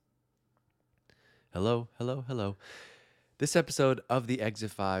Hello, hello, hello. This episode of the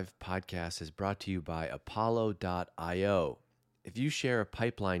Exit 5 podcast is brought to you by Apollo.io. If you share a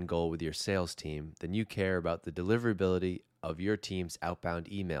pipeline goal with your sales team, then you care about the deliverability of your team's outbound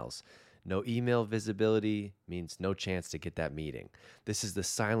emails. No email visibility means no chance to get that meeting. This is the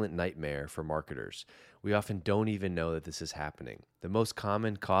silent nightmare for marketers. We often don't even know that this is happening. The most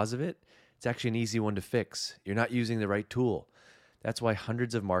common cause of it, it's actually an easy one to fix. You're not using the right tool. That's why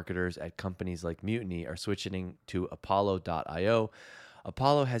hundreds of marketers at companies like Mutiny are switching to Apollo.io.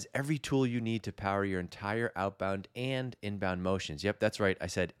 Apollo has every tool you need to power your entire outbound and inbound motions. Yep, that's right. I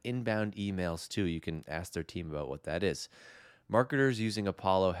said inbound emails too. You can ask their team about what that is. Marketers using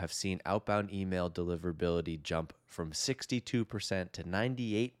Apollo have seen outbound email deliverability jump from 62% to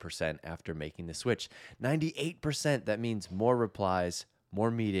 98% after making the switch. 98%, that means more replies, more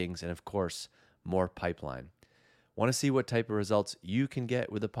meetings, and of course, more pipeline. Want to see what type of results you can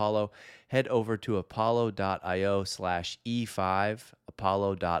get with Apollo? Head over to apollo.io/E5,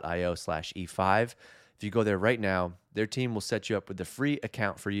 apollo.io/E5. If you go there right now, their team will set you up with a free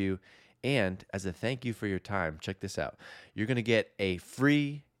account for you. And as a thank you for your time, check this out. You're going to get a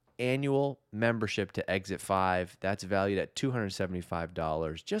free annual membership to Exit 5. That's valued at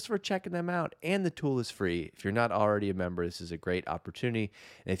 $275 just for checking them out. And the tool is free. If you're not already a member, this is a great opportunity.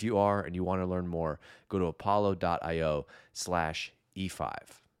 And if you are and you want to learn more, go to apollo.io/E5.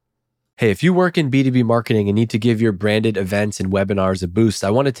 Hey, if you work in B2B marketing and need to give your branded events and webinars a boost,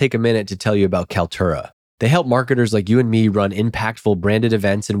 I want to take a minute to tell you about Kaltura. They help marketers like you and me run impactful branded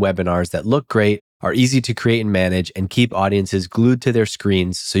events and webinars that look great, are easy to create and manage, and keep audiences glued to their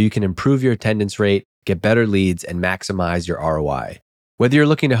screens so you can improve your attendance rate, get better leads, and maximize your ROI. Whether you're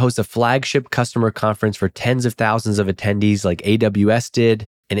looking to host a flagship customer conference for tens of thousands of attendees like AWS did,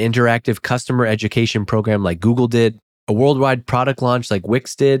 an interactive customer education program like Google did, a worldwide product launch like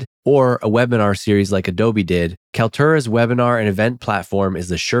Wix did, or a webinar series like Adobe did, Kaltura's webinar and event platform is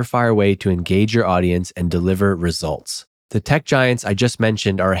the surefire way to engage your audience and deliver results. The tech giants I just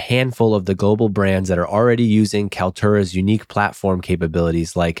mentioned are a handful of the global brands that are already using Kaltura's unique platform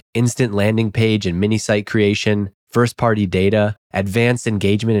capabilities like instant landing page and mini site creation, first-party data, advanced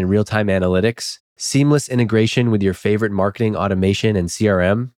engagement and real-time analytics, seamless integration with your favorite marketing automation and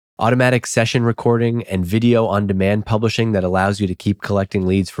CRM, automatic session recording and video on-demand publishing that allows you to keep collecting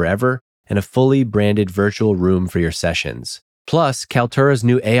leads forever, and a fully branded virtual room for your sessions. Plus, Kaltura's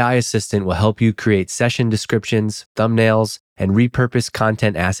new AI assistant will help you create session descriptions, thumbnails, and repurpose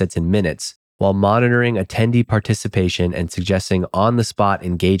content assets in minutes, while monitoring attendee participation and suggesting on-the-spot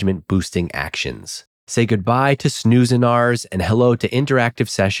engagement-boosting actions. Say goodbye to snooze-and-ars and hello to interactive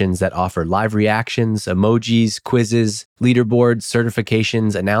sessions that offer live reactions, emojis, quizzes, leaderboards,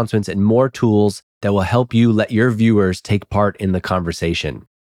 certifications, announcements, and more tools that will help you let your viewers take part in the conversation.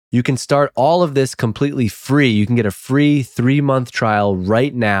 You can start all of this completely free. You can get a free 3-month trial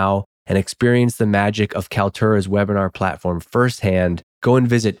right now and experience the magic of Kaltura's webinar platform firsthand. Go and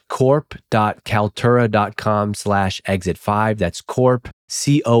visit corp.kaltura.com/exit5. That's corp,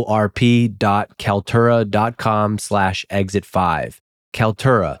 corp.kaltura.com/exit5.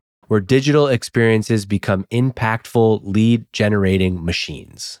 Kaltura, where digital experiences become impactful lead generating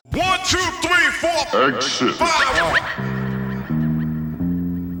machines. 1, 2, 3, 4, Exit 5.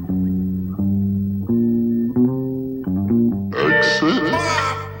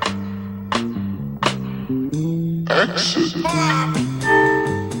 Exit.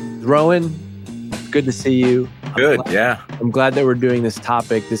 Rowan, good to see you. Good, yeah. I'm glad that we're doing this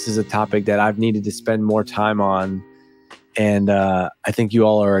topic. This is a topic that I've needed to spend more time on. And I think you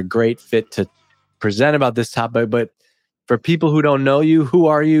all are a great fit to present about this topic. But for people who don't know you, who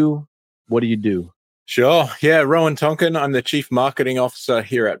are you? What do you do? Sure. Yeah, Rowan Tonkin. I'm the Chief Marketing Officer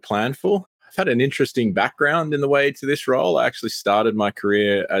here at Planful. I've had an interesting background in the way to this role. I actually started my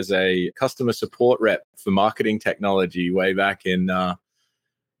career as a customer support rep for marketing technology way back in,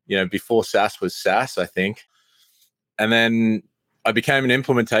 before SaaS was SaaS, I think. And then I became an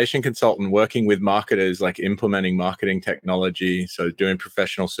implementation consultant working with marketers, like implementing marketing technology. So doing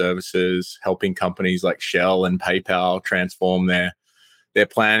professional services, helping companies like Shell and PayPal transform their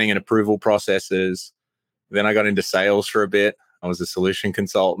planning and approval processes. Then I got into sales for a bit. I was a solution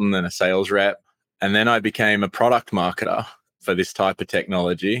consultant and a sales rep. And then I became a product marketer for this type of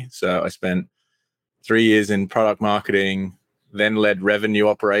technology. So I spent 3 years in product marketing, then led revenue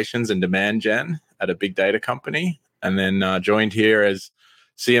operations and demand gen at a big data company, and then joined here as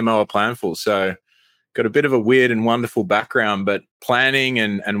CMO of Planful. So got a bit of a weird and wonderful background, but planning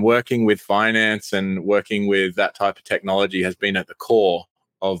and working with finance and working with that type of technology has been at the core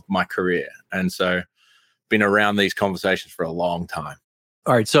of my career. And so been around these conversations for a long time.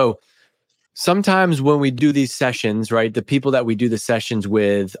 All right. So Sometimes when we do these sessions, right, the people that we do the sessions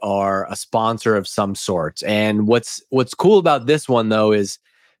with are a sponsor of some sort. And what's cool about this one though is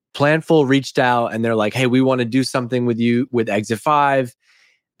Planful reached out and they're like, "Hey, we want to do something with you with Exit 5."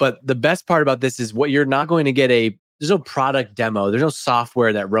 But the best part about this is what you're not going to get there's no product demo. There's no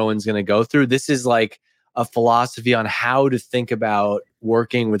software that Rowan's going to go through. This is like a philosophy on how to think about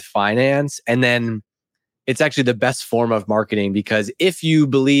working with finance. And then it's actually the best form of marketing because if you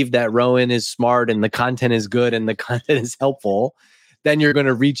believe that Rowan is smart and the content is good and the content is helpful, then you're going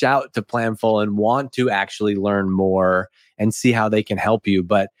to reach out to Planful and want to actually learn more and see how they can help you.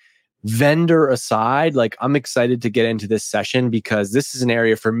 But vendor aside, like I'm excited to get into this session because this is an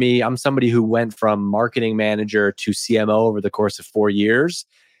area for me. I'm somebody who went from marketing manager to CMO over the course of 4 years.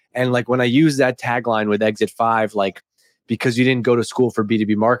 And like when I use that tagline with Exit 5, like because you didn't go to school for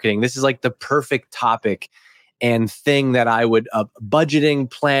B2B marketing, this is like the perfect topic and thing that I would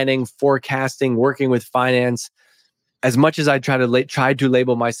budgeting, planning, forecasting, working with finance. As much as I try to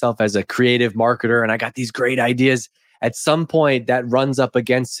label myself as a creative marketer and I got these great ideas, at some point that runs up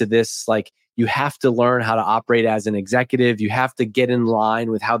against to this, like you have to learn how to operate as an executive. You have to get in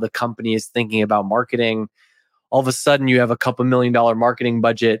line with how the company is thinking about marketing. All of a sudden you have a couple $1 million marketing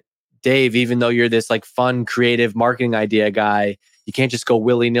budget. Dave, even though you're this like fun, creative marketing idea guy, you can't just go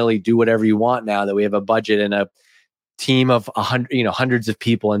willy-nilly do whatever you want now that we have a budget and a team of hundreds of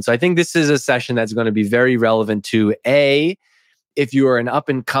people. And so I think this is a session that's going to be very relevant to if you are an up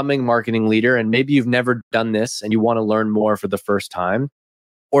and coming marketing leader and maybe you've never done this and you want to learn more for the first time,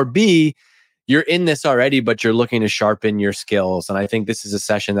 or B, you're in this already, but you're looking to sharpen your skills. And I think this is a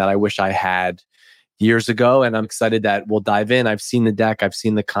session that I wish I had years ago. And I'm excited that we'll dive in. I've seen the deck, I've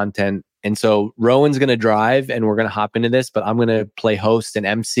seen the content. And so Rowan's going to drive and we're going to hop into this, but I'm going to play host and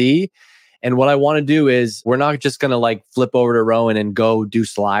MC. And what I want to do is we're not just going to like flip over to Rowan and go do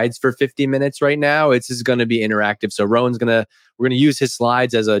slides for 50 minutes right now. It's just going to be interactive. So we're going to use his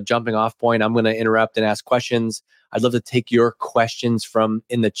slides as a jumping off point. I'm going to interrupt and ask questions. I'd love to take your questions from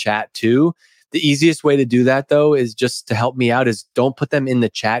in the chat too. The easiest way to do that though is just to help me out is don't put them in the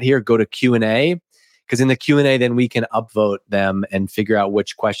chat here. Go to Q&A because in the Q&A then we can upvote them and figure out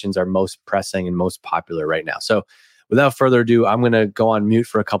which questions are most pressing and most popular right now. So without further ado, I'm going to go on mute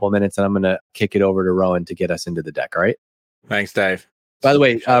for a couple of minutes and I'm going to kick it over to Rowan to get us into the deck. All right. Thanks, Dave. By the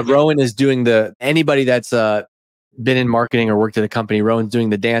way, Rowan is doing anybody that's been in marketing or worked at a company, Rowan's doing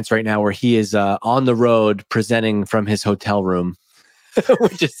the dance right now where he is on the road presenting from his hotel room,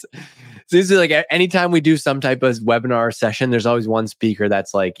 which is, so this is like anytime we do some type of webinar session, there's always one speaker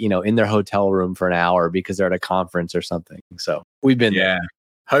that's like, in their hotel room for an hour because they're at a conference or something. So we've been there.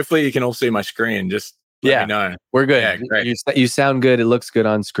 Hopefully you can all see my screen. Just let me know. We're good. Yeah, great. You sound good. It looks good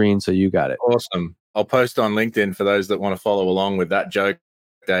on screen. So you got it. Awesome. I'll post on LinkedIn for those that want to follow along with that joke,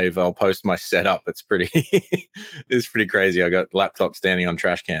 Dave. I'll post my setup. It's pretty crazy. I got laptop standing on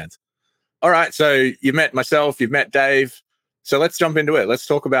trash cans. All right. So you've met myself, you've met Dave. So let's jump into it. Let's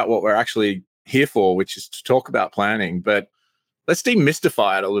talk about what we're actually here for, which is to talk about planning. But let's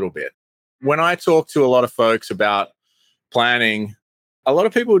demystify it a little bit. When I talk to a lot of folks about planning, a lot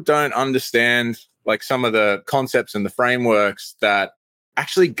of people don't understand like some of the concepts and the frameworks that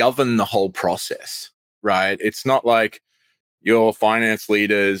actually govern the whole process, right? It's not like your finance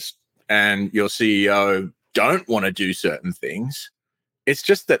leaders and your CEO don't want to do certain things. It's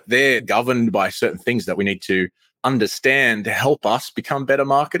just that they're governed by certain things that we need to understand to help us become better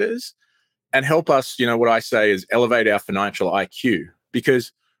marketers and help us, what I say is elevate our financial IQ.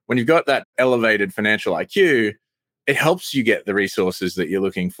 Because when you've got that elevated financial IQ, it helps you get the resources that you're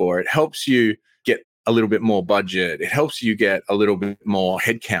looking for. It helps you get a little bit more budget. It helps you get a little bit more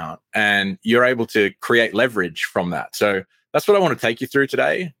headcount, and you're able to create leverage from that. So that's what I want to take you through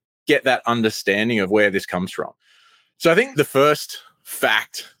today, get that understanding of where this comes from. So I think the first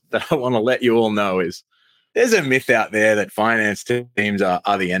fact that I want to let you all know is there's a myth out there that finance teams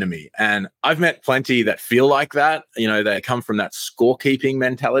are the enemy. And I've met plenty that feel like that. They come from that scorekeeping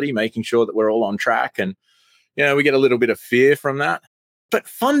mentality, making sure that we're all on track. And, we get a little bit of fear from that. But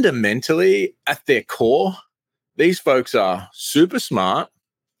fundamentally, at their core, these folks are super smart.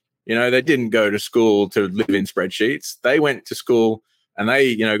 They didn't go to school to live in spreadsheets. They went to school and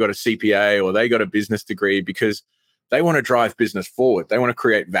they, got a CPA or they got a business degree because they want to drive business forward. They want to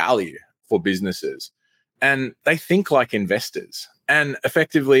create value for businesses. And they think like investors. And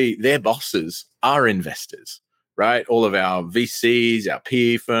effectively, their bosses are investors, right? All of our VCs, our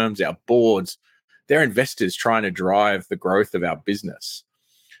PE firms, our boards, they're investors trying to drive the growth of our business.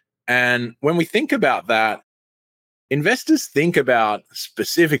 And when we think about that, investors think about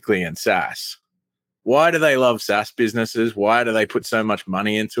specifically in SaaS. Why do they love SaaS businesses? Why do they put so much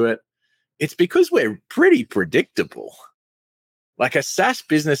money into it? It's because we're pretty predictable. Like a SaaS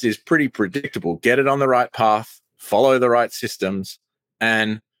business is pretty predictable. Get it on the right path, follow the right systems,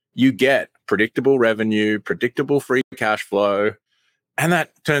 and you get predictable revenue, predictable free cash flow, and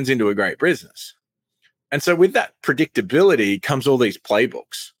that turns into a great business. And so with that predictability comes all these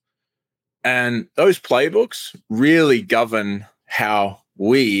playbooks. And those playbooks really govern how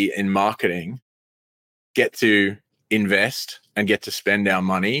we in marketing get to invest and get to spend our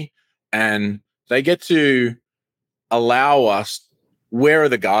money. And they get to allow us, where are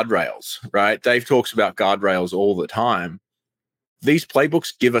the guardrails, right? Dave talks about guardrails all the time. These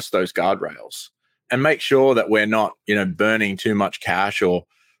playbooks give us those guardrails and make sure that we're not, burning too much cash or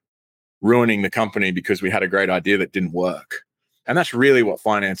ruining the company because we had a great idea that didn't work. And that's really what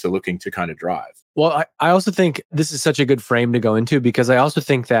finance are looking to kind of drive. Well, I also think this is such a good frame to go into, because I also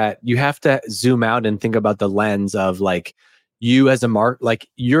think that you have to zoom out and think about the lens of like you as a like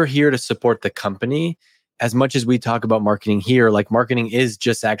you're here to support the company. As much as we talk about marketing here, like marketing is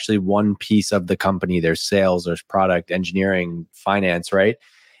just actually one piece of the company. There's sales, there's product, engineering, finance, right?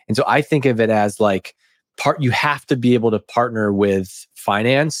 And so I think of it as like you have to be able to partner with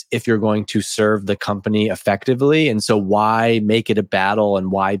finance if you're going to serve the company effectively. And so why make it a battle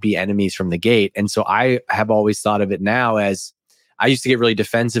and why be enemies from the gate? And so I have always thought of it now as, I used to get really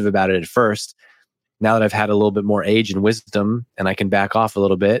defensive about it at first. Now that I've had a little bit more age and wisdom and I can back off a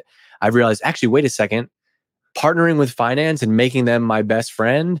little bit, I've realized, actually, wait a second. Partnering with finance and making them my best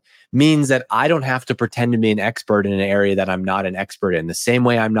friend means that I don't have to pretend to be an expert in an area that I'm not an expert in. The same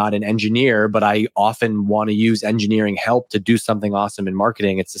way I'm not an engineer, but I often want to use engineering help to do something awesome in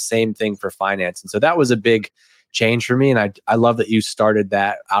marketing. It's the same thing for finance. And so that was a big change for me. And I love that you started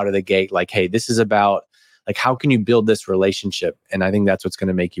that out of the gate. Like, hey, this is about like, how can you build this relationship? And I think that's what's going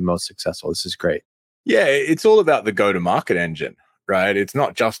to make you most successful. This is great. Yeah, it's all about the go-to-market engine, right? It's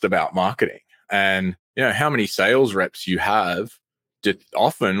not just about marketing. And how many sales reps you have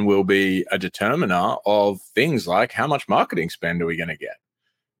often will be a determiner of things like how much marketing spend are we going to get?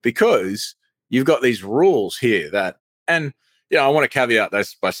 Because you've got these rules here that, and I want to caveat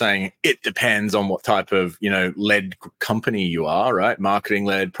this by saying it depends on what type of, led company you are, right? Marketing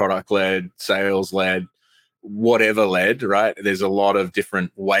led, product led, sales led, whatever led, right? There's a lot of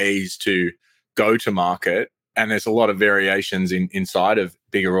different ways to go to market, and there's a lot of variations inside of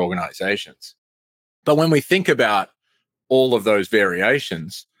bigger organizations. But when we think about all of those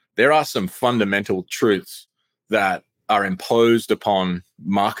variations, there are some fundamental truths that are imposed upon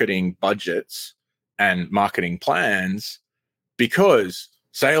marketing budgets and marketing plans, because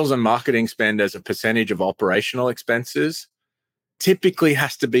sales and marketing spend as a percentage of operational expenses typically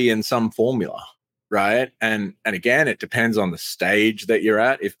has to be in some formula, right? And again, it depends on the stage that you're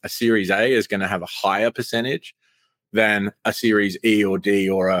at. If a Series A is going to have a higher percentage than a Series E or D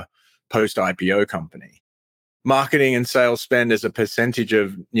or a post-IPO company. Marketing and sales spend as a percentage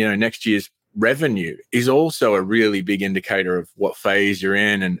of, next year's revenue is also a really big indicator of what phase you're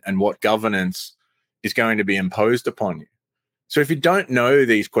in and what governance is going to be imposed upon you. So if you don't know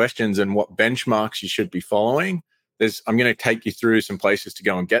these questions and what benchmarks you should be following, I'm going to take you through some places to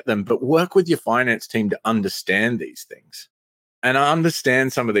go and get them, but work with your finance team to understand these things. And I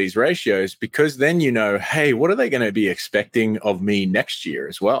understand some of these ratios, because then hey, what are they going to be expecting of me next year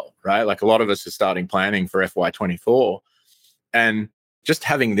as well, right? Like a lot of us are starting planning for FY24. And just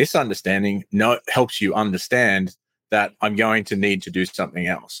having this understanding helps you understand that I'm going to need to do something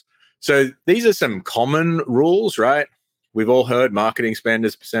else. So these are some common rules, right? We've all heard marketing spend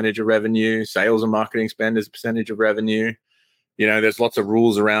as a percentage of revenue, sales and marketing spend as a percentage of revenue. There's lots of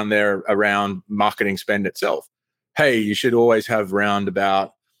rules around there around marketing spend itself. Hey, you should always have around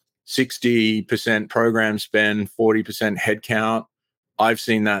about 60% program spend, 40% headcount. I've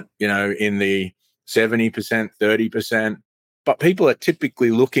seen that, in the 70%, 30%. But people are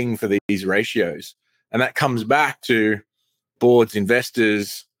typically looking for these ratios. And that comes back to boards,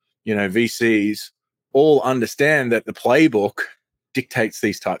 investors, VCs, all understand that the playbook dictates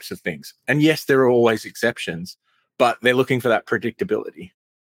these types of things. And yes, there are always exceptions, but they're looking for that predictability.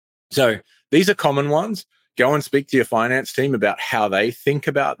 So these are common ones. Go and speak to your finance team about how they think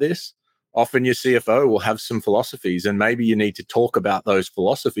about this. Often your CFO will have some philosophies, and maybe you need to talk about those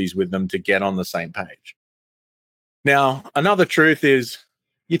philosophies with them to get on the same page. Now, another truth is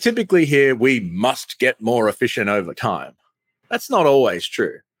you typically hear we must get more efficient over time. That's not always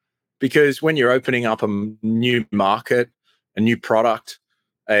true, because when you're opening up a new market, a new product,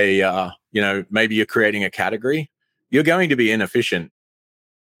 maybe you're creating a category, you're going to be inefficient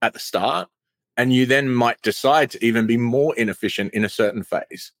at the start, and you then might decide to even be more inefficient in a certain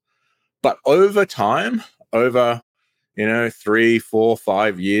phase. But over time, over 3, 4,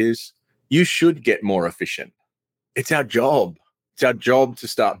 5 years, you should get more efficient. It's our job. It's our job to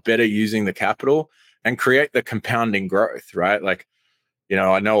start better using the capital and create the compounding growth, right? Like,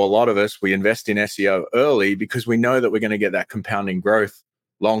 I know a lot of us, we invest in SEO early because we know that we're going to get that compounding growth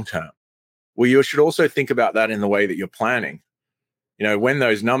long term. Well, you should also think about that in the way that you're planning. When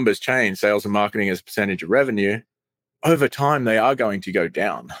those numbers change, sales and marketing as a percentage of revenue, over time, they are going to go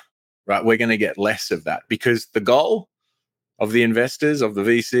down, right? We're going to get less of that because the goal of the investors, of the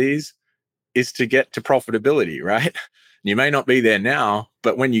VCs, is to get to profitability, right? You may not be there now,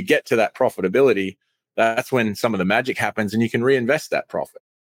 but when you get to that profitability, that's when some of the magic happens and you can reinvest that profit.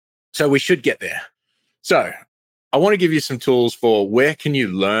 So we should get there. So I want to give you some tools for where can you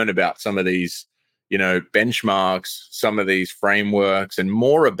learn about some of these, benchmarks, some of these frameworks, and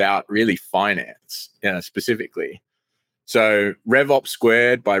more about really finance, specifically. So RevOps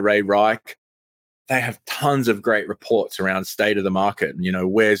Squared by Ray Reich, they have tons of great reports around state of the market.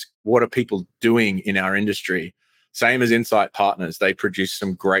 What are people doing in our industry? Same as Insight Partners, they produce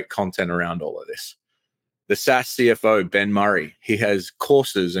some great content around all of this. The SaaS CFO, Ben Murray, he has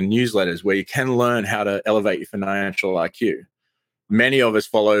courses and newsletters where you can learn how to elevate your financial IQ. Many of us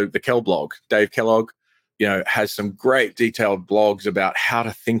follow the Kell blog. Dave Kellogg, has some great detailed blogs about how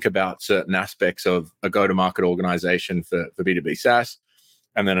to think about certain aspects of a go-to-market organization for B2B SaaS.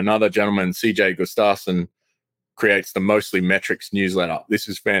 And then another gentleman, CJ Gustafsson, creates the Mostly Metrics newsletter. This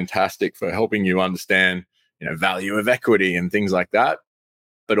is fantastic for helping you understand, value of equity and things like that,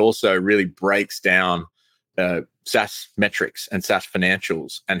 but also really breaks down SaaS metrics and SaaS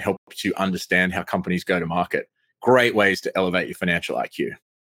financials and helps you understand how companies go to market. Great ways to elevate your financial IQ.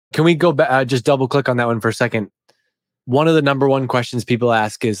 Can we go back, just double click on that one for a second? One of the number one questions people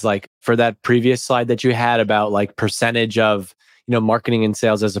ask is like, for that previous slide that you had about like percentage of, marketing and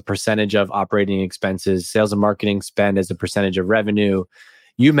sales as a percentage of operating expenses, sales and marketing spend as a percentage of revenue.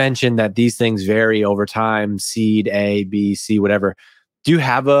 You mentioned that these things vary over time, seed, A, B, C, whatever. Do you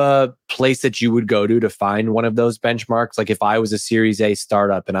have a place that you would go to find one of those benchmarks? Like if I was a Series A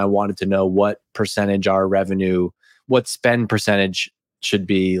startup and I wanted to know what percentage our revenue, what spend percentage should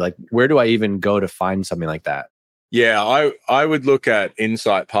be, like where do I even go to find something like that? Yeah, I would look at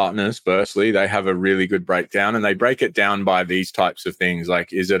Insight Partners firstly. They have a really good breakdown and they break it down by these types of things.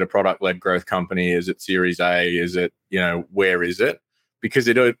 Like, is it a product-led growth company? Is it Series A? Is it, where is it? Because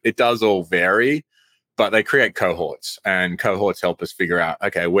it does all vary, but they create cohorts and cohorts help us figure out,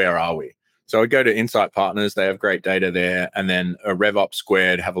 okay, where are we? So I go to Insight Partners. They have great data there. And then a RevOps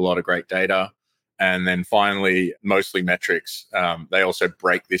Squared have a lot of great data. And then finally, Mostly Metrics, they also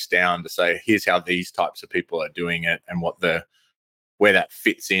break this down to say, here's how these types of people are doing it and where that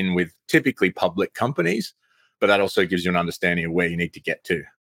fits in with typically public companies. But that also gives you an understanding of where you need to get to.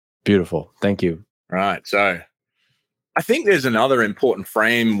 Beautiful. Thank you. Right. So I think there's another important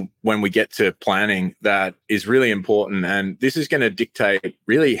frame when we get to planning that is really important. And this is going to dictate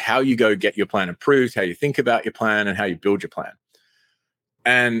really how you go get your plan approved, how you think about your plan, and how you build your plan.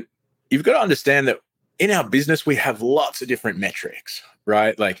 And you've got to understand that in our business, we have lots of different metrics,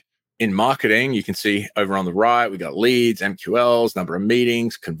 right? Like in marketing, you can see over on the right, we got leads, MQLs, number of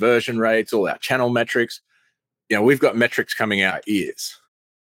meetings, conversion rates, all our channel metrics. We've got metrics coming out ears.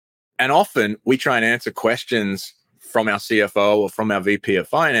 And often we try and answer questions from our CFO or from our VP of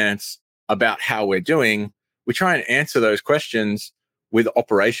finance about how we're doing. We try and answer those questions with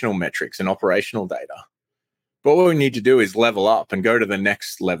operational metrics and operational data. But what we need to do is level up and go to the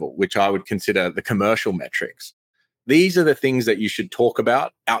next level, which I would consider the commercial metrics. These are the things that you should talk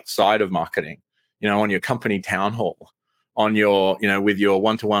about outside of marketing, on your company town hall, on your, with your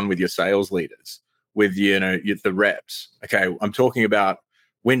one-to-one with your sales leaders, with, the reps. Okay, I'm talking about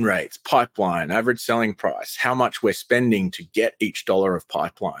win rates, pipeline, average selling price, how much we're spending to get each dollar of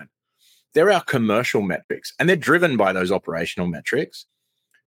pipeline. They're our commercial metrics, and they're driven by those operational metrics.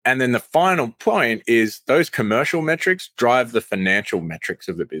 And then the final point is those commercial metrics drive the financial metrics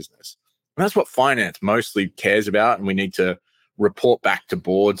of the business. And that's what finance mostly cares about. And we need to report back to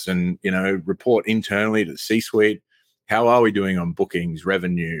boards and, report internally to the C-suite. How are we doing on bookings,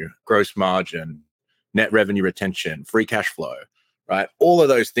 revenue, gross margin, net revenue retention, free cash flow, right? All of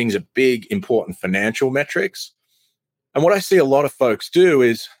those things are big, important financial metrics. And what I see a lot of folks do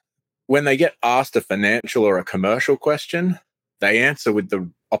is when they get asked a financial or a commercial question, they answer with the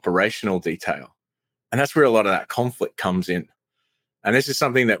operational detail. And that's where a lot of that conflict comes in. And this is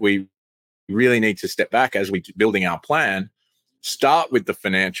something that we really need to step back as we're building our plan. Start with the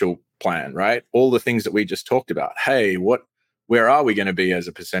financial plan, right? All the things that we just talked about. Hey, where are we going to be as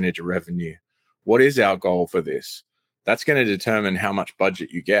a percentage of revenue? What is our goal for this? That's going to determine how much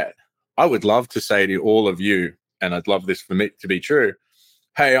budget you get. I would love to say to all of you, and I'd love this for me to be true,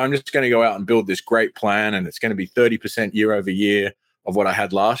 hey, I'm just going to go out and build this great plan and it's going to be 30% year over year of what I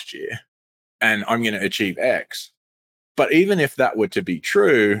had last year. And I'm going to achieve X. But even if that were to be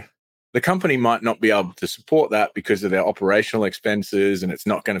true, the company might not be able to support that because of their operational expenses and it's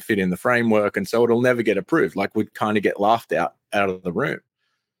not going to fit in the framework. And so it'll never get approved. Like we'd kind of get laughed out of the room.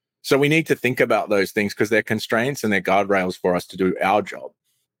 So we need to think about those things because they're constraints and they're guardrails for us to do our job.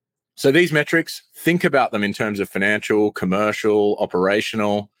 So these metrics, think about them in terms of financial, commercial,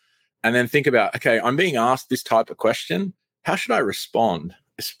 operational, and then think about, okay, I'm being asked this type of question. How should I respond,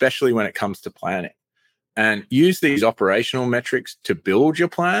 especially when it comes to planning? And use these operational metrics to build your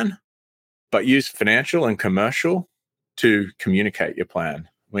plan, but use financial and commercial to communicate your plan.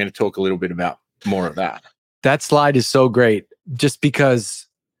 We're going to talk a little bit about more of that. That slide is so great just because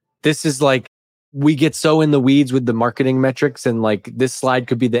this is like, we get so in the weeds with the marketing metrics, and like this slide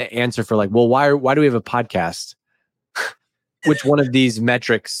could be the answer for like, well, why do we have a podcast? Which one of these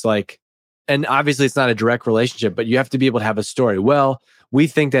metrics, like, and obviously it's not a direct relationship, but you have to be able to have a story. Well, we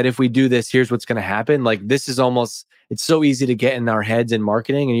think that if we do this, here's what's going to happen. Like this is almost, it's so easy to get in our heads in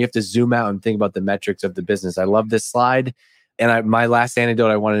marketing, and you have to zoom out and think about the metrics of the business. I love this slide. And my last anecdote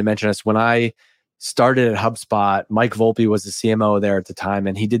I wanted to mention is when I started at HubSpot, Mike Volpe was the CMO there at the time,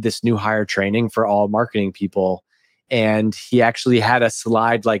 and he did this new hire training for all marketing people. And he actually had a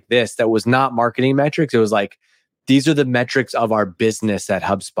slide like this that was not marketing metrics. It was like, these are the metrics of our business at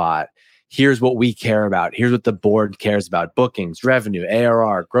HubSpot. Here's what we care about. Here's what the board cares about: bookings, revenue,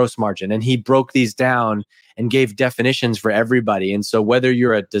 ARR, gross margin. And he broke these down and gave definitions for everybody. And so whether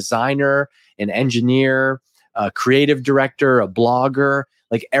you're a designer, an engineer, a creative director, a blogger,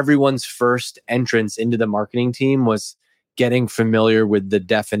 like everyone's first entrance into the marketing team was getting familiar with the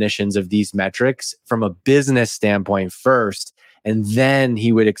definitions of these metrics from a business standpoint first. And then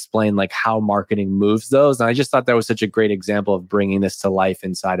he would explain like how marketing moves those. And I just thought that was such a great example of bringing this to life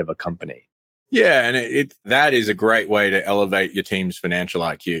inside of a company. Yeah, and that is a great way to elevate your team's financial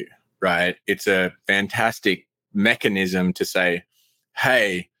IQ, right? It's a fantastic mechanism to say,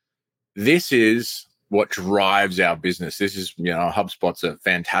 hey, this is what drives our business. This is, HubSpot's a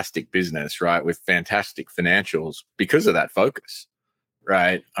fantastic business, right? With fantastic financials because of that focus,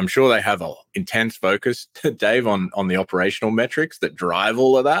 right? I'm sure they have an intense focus, Dave, on the operational metrics that drive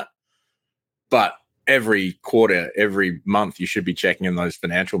all of that. But every quarter, every month, you should be checking in those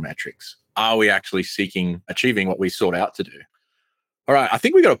financial metrics. Are we actually achieving what we sought out to do? All right, I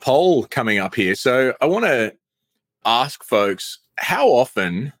think we got a poll coming up here. So I want to ask folks, how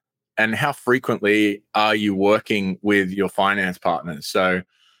often and how frequently are you working with your finance partners? So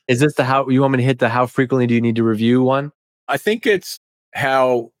is this how you want me to hit the how frequently do you need to review one? I think it's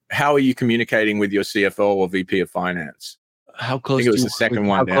how are you communicating with your CFO or VP of finance? How close? I think it was the second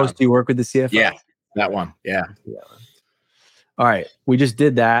one. How close do you work with the CFO? Yeah, that one. Yeah. All right, we just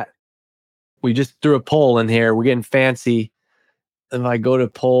did that. We just threw a poll in here. We're getting fancy. If I go to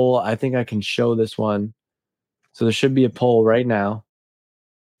poll, I think I can show this one. So there should be a poll right now.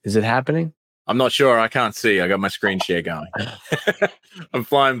 Is it happening? I'm not sure. I can't see. I got my screen share going. I'm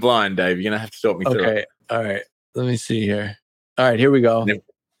flying blind, Dave. You're going to have to talk me through it. Okay. All right. Let me see here. All right. Here we go.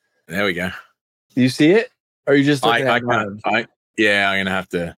 There we go. Do you see it? Or are you just looking at mine? Yeah, I'm going to have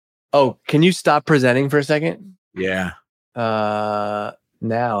to. Oh, can you stop presenting for a second? Yeah.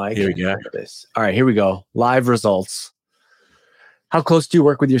 Now I can do this. All right. Here we go. Live results. How close do you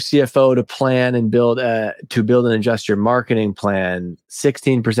work with your CFO to plan and build and adjust your marketing plan?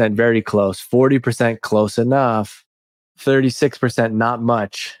 16% very close, 40% close enough, 36% not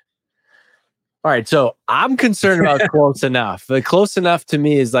much. All right, so I'm concerned about close enough. The close enough to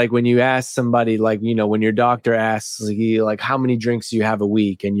me is like when you ask somebody, like, when your doctor asks you, like, how many drinks do you have a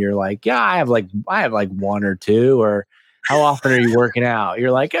week? And you're like, yeah, I have like one or two. Or how often are you working out?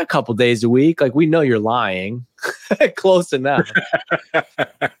 You're like, a couple days a week. Like, we know you're lying. Close enough.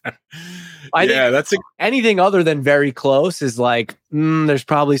 I think anything other than very close is like, there's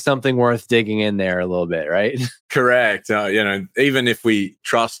probably something worth digging in there a little bit, right? Correct. Even if we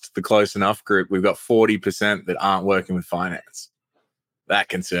trust the close enough group, we've got 40% that aren't working with finance. That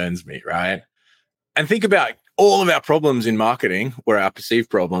concerns me, right? And think about all of our problems in marketing, or our perceived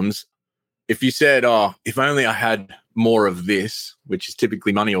problems. If you said, if only I had more of this, which is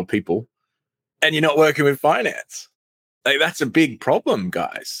typically money or people, and you're not working with finance, like, that's a big problem,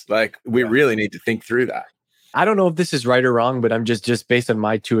 guys. Like, we really need to think through that. I don't know if this is right or wrong, but I'm just based on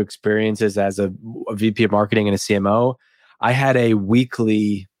my two experiences as a VP of marketing and a CMO, I had a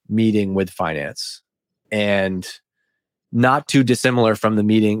weekly meeting with finance, and not too dissimilar from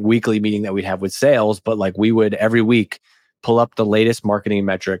the weekly meeting that we'd have with sales, but like we would every week pull up the latest marketing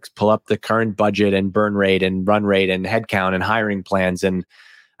metrics, pull up the current budget and burn rate and run rate and headcount and hiring plans. And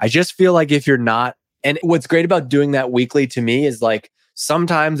I just feel like if you're not, and what's great about doing that weekly to me is like,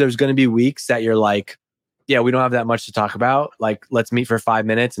 sometimes there's going to be weeks that you're like, yeah, we don't have that much to talk about. Like, let's meet for 5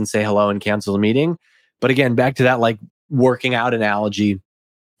 minutes and say hello and cancel the meeting. But again, back to that like working out analogy,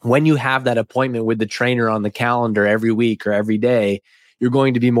 when you have that appointment with the trainer on the calendar every week or every day, you're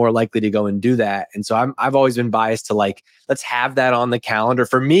going to be more likely to go and do that. And so I've always been biased to like, let's have that on the calendar.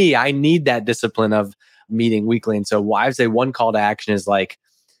 For me, I need that discipline of meeting weekly. And so why I say one call to action is like,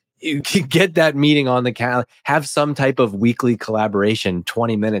 you can get that meeting on the calendar, have some type of weekly collaboration,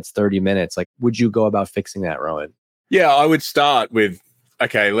 20 minutes, 30 minutes. Like, would you go about fixing that, Rowan? Yeah, I would start with,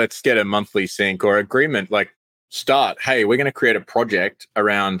 okay, let's get a monthly sync or agreement. Like, start, hey, we're going to create a project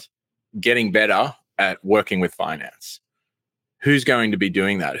around getting better at working with finance. Who's going to be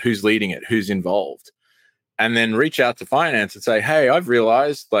doing that? Who's leading it? Who's involved? And then reach out to finance and say, hey, I've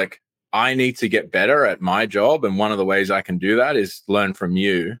realized like I need to get better at my job. And one of the ways I can do that is learn from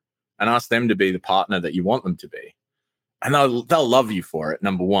you and ask them to be the partner that you want them to be. And they'll love you for it,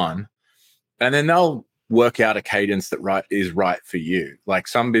 number one. And then they'll work out a cadence that is right for you. Like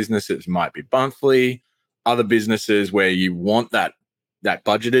some businesses might be monthly, other businesses where you want that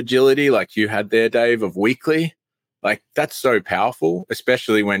budget agility like you had there, Dave, of weekly. Like that's so powerful,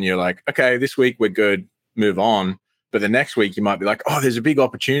 especially when you're like, okay, this week we're good, move on. But the next week you might be like, oh, there's a big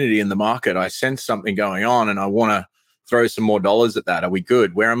opportunity in the market. I sense something going on and I want to throw some more dollars at that. Are we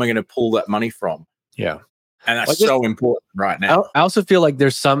good? Where am I going to pull that money from? Yeah. And that's so important right now. I also feel like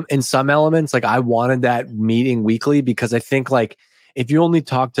there's in some elements, like I wanted that meeting weekly because I think like if you only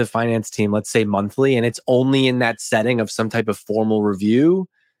talk to a finance team, let's say monthly, and it's only in that setting of some type of formal review,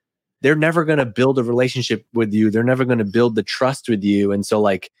 they're never going to build a relationship with you. They're never going to build the trust with you. And so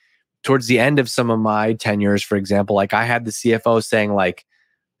like towards the end of some of my tenures, for example, like I had the CFO saying like,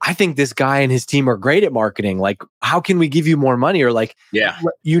 I think this guy and his team are great at marketing. Like, how can we give you more money? Or like, yeah,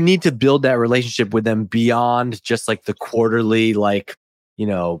 you need to build that relationship with them beyond just like the quarterly, like,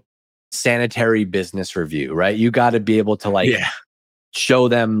 sanitary business review, right? You got to be able to like show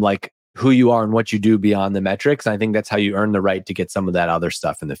them like who you are and what you do beyond the metrics. And I think that's how you earn the right to get some of that other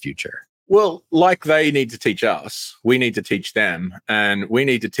stuff in the future. Well, like they need to teach us, we need to teach them, and we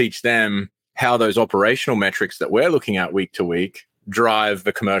need to teach them how those operational metrics that we're looking at week to week drive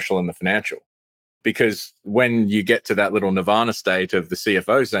the commercial and the financial. Because when you get to that little nirvana state of the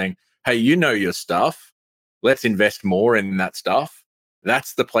CFO saying, hey, you know your stuff, let's invest more in that stuff.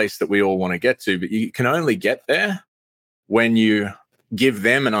 That's the place that we all want to get to. But you can only get there when you give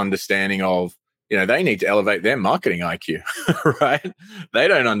them an understanding of, they need to elevate their marketing IQ, right? They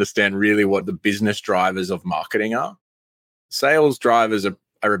don't understand really what the business drivers of marketing are. Sales drivers are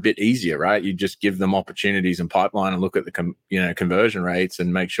a bit easier, right? You just give them opportunities and pipeline and look at the conversion rates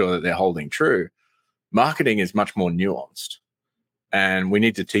and make sure that they're holding true. Marketing is much more nuanced, and we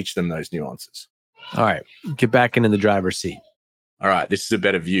need to teach them those nuances. All right, get back into the driver's seat. All right, this is a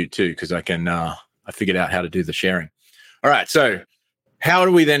better view too because I figured out how to do the sharing. All right, so how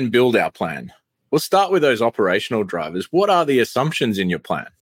do we then build our plan? We'll start with those operational drivers. What are the assumptions in your plan?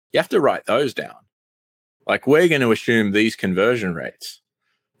 You have to write those down. Like we're going to assume these conversion rates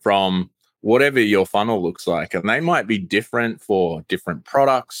from whatever your funnel looks like. And they might be different for different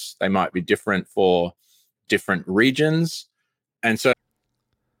products. They might be different for different regions. And so,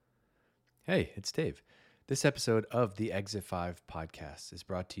 hey, it's Dave. This episode of the Exit 5 podcast is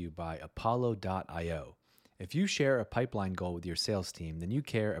brought to you by Apollo.io. If you share a pipeline goal with your sales team, then you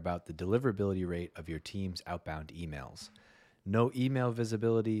care about the deliverability rate of your team's outbound emails. No email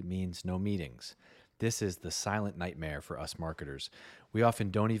visibility means no meetings. This is the silent nightmare for us marketers. We often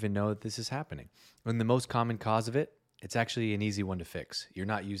don't even know that this is happening. And the most common cause of it, it's actually an easy one to fix. You're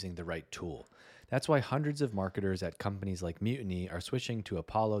not using the right tool. That's why hundreds of marketers at companies like Mutiny are switching to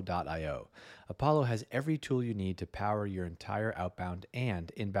Apollo.io. Apollo has every tool you need to power your entire outbound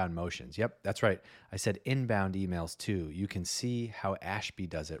and inbound motions. Yep, that's right. I said inbound emails too. You can see how Ashby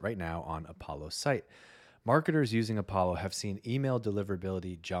does it right now on Apollo's site. Marketers using Apollo have seen email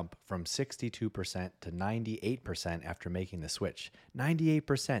deliverability jump from 62% to 98% after making the switch.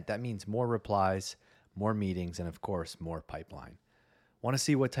 98%, that means more replies, more meetings, and of course, more pipeline. Want to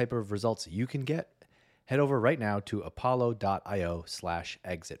see what type of results you can get? Head over right now to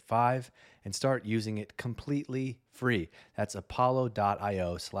apollo.io/exit5 and start using it completely free. That's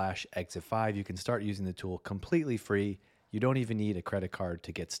apollo.io/exit5. You can start using the tool completely free. You don't even need a credit card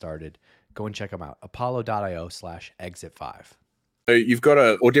to get started. Go and check them out. apollo.io/exit5. So you've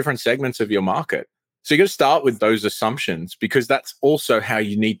got or different segments of your market. So you got to start with those assumptions because that's also how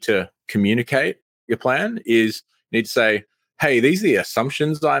you need to communicate your plan is you need to say, hey, these are the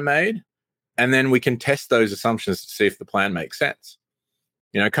assumptions I made. And then we can test those assumptions to see if the plan makes sense.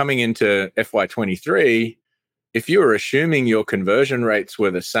 Coming into FY23, if you were assuming your conversion rates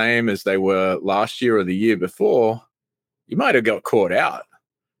were the same as they were last year or the year before, you might have got caught out,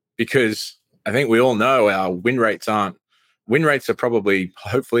 because I think we all know our win rates are probably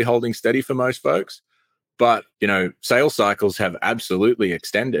hopefully holding steady for most folks. But, sales cycles have absolutely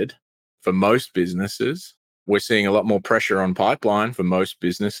extended for most businesses. We're seeing a lot more pressure on pipeline for most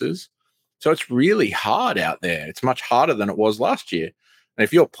businesses. So it's really hard out there. It's much harder than it was last year. And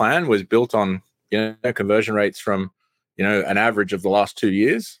if your plan was built on, conversion rates from, an average of the last 2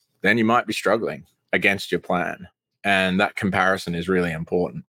 years, then you might be struggling against your plan. And that comparison is really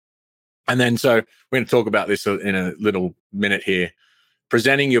important. And then, so we're going to talk about this in a little minute here.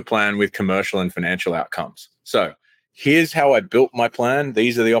 Presenting your plan with commercial and financial outcomes. So here's how I built my plan.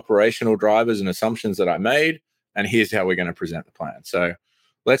 These are the operational drivers and assumptions that I made. And here's how we're going to present the plan. So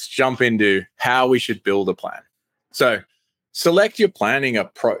let's jump into how we should build a plan. So select your planning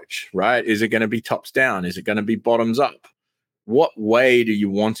approach, right? Is it going to be tops down? Is it going to be bottoms up? What way do you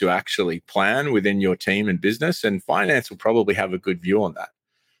want to actually plan within your team and business? And finance will probably have a good view on that.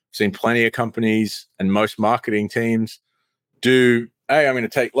 I've seen plenty of companies and most marketing teams do, hey, I'm going to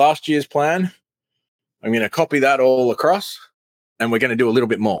take last year's plan, I'm going to copy that all across, and we're going to do a little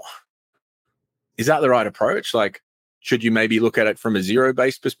bit more. Is that the right approach? Like, should you maybe look at it from a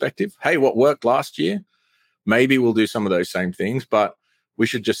zero-based perspective? Hey, what worked last year? Maybe we'll do some of those same things, but we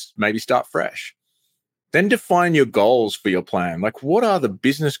should just maybe start fresh. Then define your goals for your plan. Like, what are the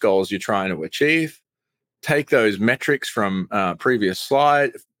business goals you're trying to achieve? Take those metrics from previous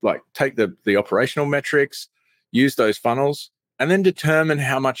slide, like take the operational metrics, use those funnels, and then determine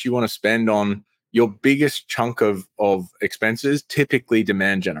how much you want to spend on your biggest chunk of expenses, typically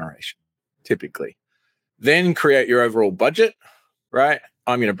demand generation, typically. Then create your overall budget, right?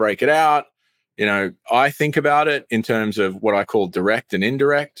 I'm going to break it out. I think about it in terms of what I call direct and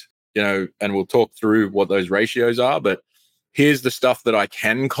indirect, and we'll talk through what those ratios are. But here's the stuff that I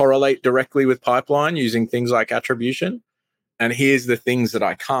can correlate directly with pipeline using things like attribution. And here's the things that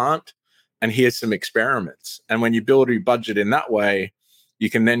I can't. And here's some experiments. And when you build your budget in that way, you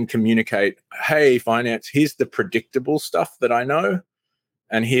can then communicate, hey, finance, here's the predictable stuff that I know.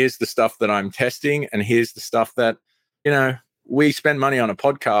 And here's the stuff that I'm testing. And here's the stuff that, we spend money on a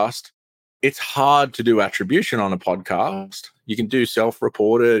podcast. It's hard to do attribution on a podcast. You can do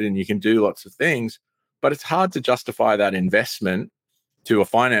self-reported and you can do lots of things, but it's hard to justify that investment to a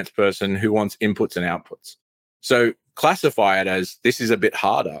finance person who wants inputs and outputs. So classify it as this is a bit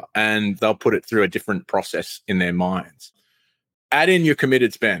harder, and they'll put it through a different process in their minds. Add in your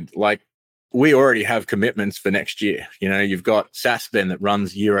committed spend. Like, we already have commitments for next year. You've got SaaS spend that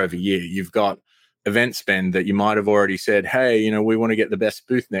runs year over year. You've got event spend that you might have already said, hey, we want to get the best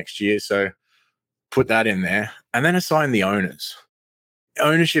booth next year. So put that in there, and then assign the owners.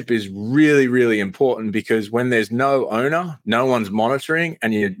 Ownership is really, really important, because when there's no owner, no one's monitoring,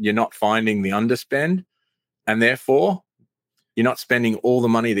 and you're not finding the underspend, and therefore you're not spending all the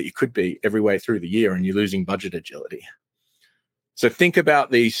money that you could be every way through the year, and you're losing budget agility. So think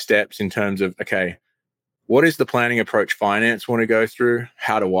about these steps in terms of, okay, what is the planning approach finance want to go through?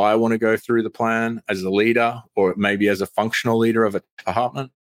 How do I want to go through the plan as a leader, or maybe as a functional leader of a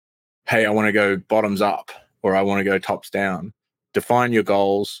department? Hey, I want to go bottoms up, or I want to go tops down. Define your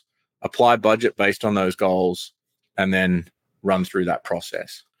goals, apply budget based on those goals, and then run through that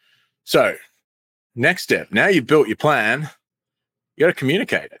process. So next step, now you've built your plan, you got to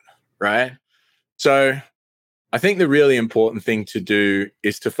communicate it, right? So I think the really important thing to do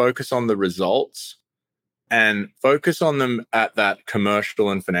is to focus on the results and focus on them at that commercial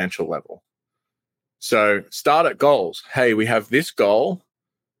and financial level. So start at goals. Hey, we have this goal.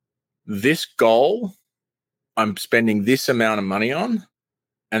 This goal, I'm spending this amount of money on,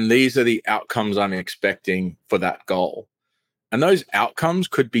 and these are the outcomes I'm expecting for that goal. And those outcomes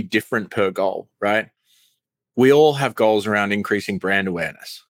could be different per goal, right? We all have goals around increasing brand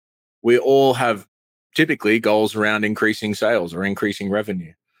awareness. We all have typically goals around increasing sales or increasing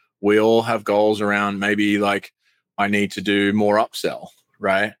revenue. We all have goals around maybe like, I need to do more upsell,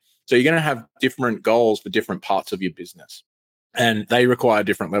 right? So you're going to have different goals for different parts of your business, and they require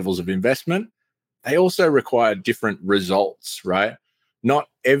different levels of investment. They also require different results, right? Not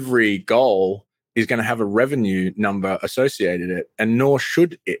every goal is going to have a revenue number associated with it, and nor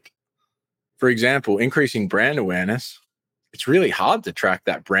should it. For example, increasing brand awareness, it's really hard to track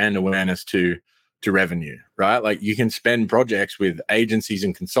that brand awareness to revenue, right? Like, you can spend projects with agencies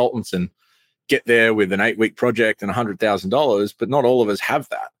and consultants and get there with an 8-week project and $100,000, but not all of us have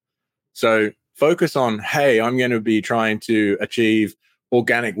that. So Focus on, hey, I'm going to be trying to achieve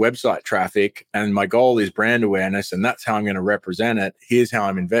organic website traffic, and my goal is brand awareness, and that's how I'm going to represent it. Here's how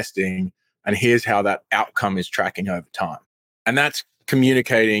I'm investing, and here's how that outcome is tracking over time. And that's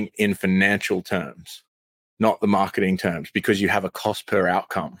communicating in financial terms, not the marketing terms, because you have a cost per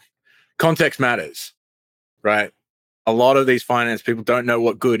outcome. Context matters, right? A lot of these finance people don't know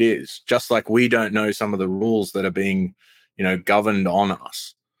what good is, just like we don't know some of the rules that are being, governed on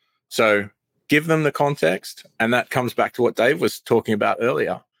us. So give them the context. And that comes back to what Dave was talking about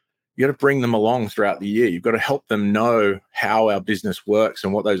earlier. You got to bring them along throughout the year. You've got to help them know how our business works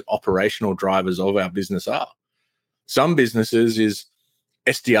and what those operational drivers of our business are. Some businesses is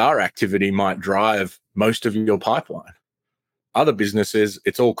SDR activity might drive most of your pipeline. Other businesses,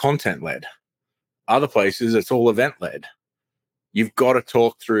 it's all content led. Other places, it's all event led. You've got to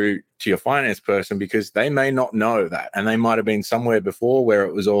talk through to your finance person because they may not know that. And they might have been somewhere before where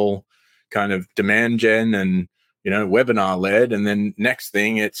it was all kind of demand gen and, webinar led. And then next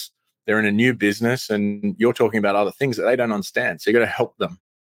thing they're in a new business and you're talking about other things that they don't understand. So you got to help them,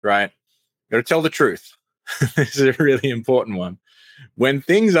 right? You got to tell the truth. This is a really important one. When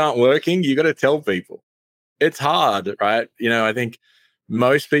things aren't working, you got to tell people. It's hard, right? I think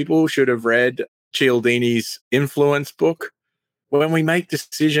most people should have read Cialdini's Influence book. When we make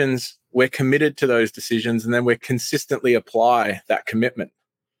decisions, we're committed to those decisions and then we consistently apply that commitment.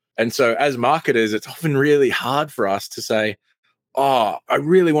 And so as marketers, it's often really hard for us to say, oh, I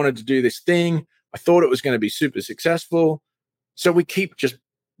really wanted to do this thing. I thought it was going to be super successful. So we keep just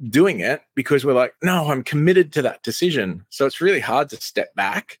doing it because we're like, no, I'm committed to that decision. So it's really hard to step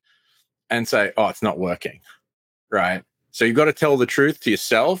back and say, oh, it's not working, right? So you've got to tell the truth to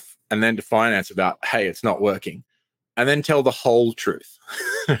yourself and then to finance about, hey, it's not working. And then tell the whole truth,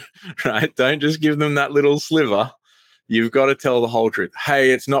 right? Don't just give them that little sliver. You've got to tell the whole truth.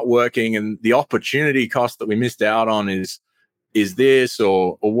 Hey, it's not working. And the opportunity cost that we missed out on is this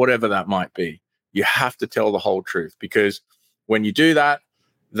or whatever that might be. You have to tell the whole truth because when you do that,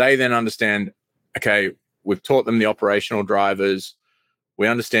 they then understand, okay, we've taught them the operational drivers. We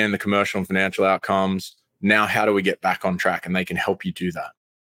understand the commercial and financial outcomes. Now, how do we get back on track? And they can help you do that.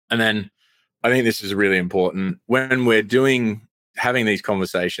 And then I think this is really important. When we're having these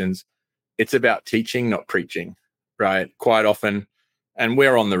conversations, it's about teaching, not preaching, right? Quite often, and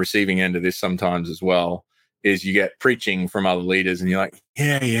we're on the receiving end of this sometimes as well, is you get preaching from other leaders and you're like,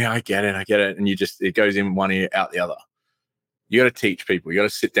 yeah, I get it. And it goes in one ear, out the other. You got to teach people. You got to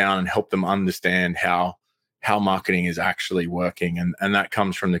sit down and help them understand how marketing is actually working. And that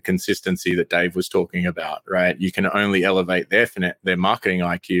comes from the consistency that Dave was talking about, right? You can only elevate their marketing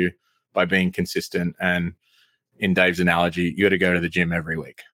IQ by being consistent. And in Dave's analogy, you got to go to the gym every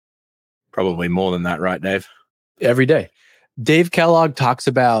week. Probably more than that, right, Dave? Every day. Dave Kellogg talks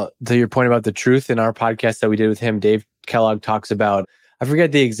about, to your point about the truth in our podcast that we did with him, Dave Kellogg talks about, I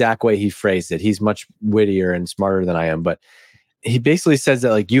forget the exact way he phrased it. He's much wittier and smarter than I am, but he basically says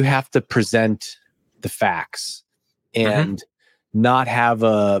that you have to present the facts and not have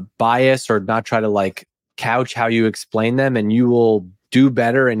a bias or not try to couch how you explain them, and you will do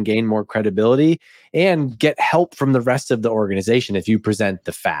better and gain more credibility and get help from the rest of the organization if you present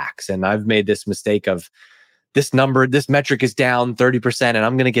the facts. And I've made this mistake of this metric is down 30% and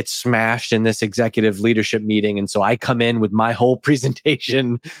I'm going to get smashed in this executive leadership meeting. And so I come in with my whole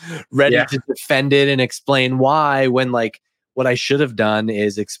presentation ready to defend it and explain why, when what I should have done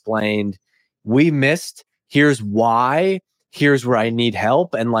is explained, we missed, here's why, here's where I need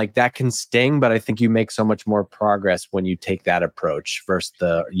help. And that can sting, but I think you make so much more progress when you take that approach versus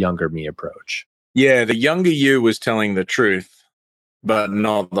the younger me approach. Yeah, the younger you was telling the truth, but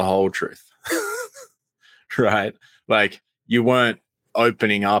not the whole truth. Right? You weren't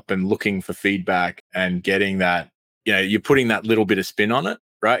opening up and looking for feedback and getting that, you're putting that little bit of spin on it,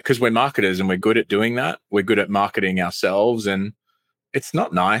 right? Because we're marketers and we're good at doing that. We're good at marketing ourselves. And it's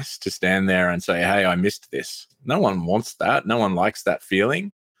not nice to stand there and say, hey, I missed this. No one wants that. No one likes that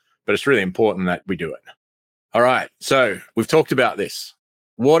feeling, but it's really important that we do it. All right. So we've talked about this.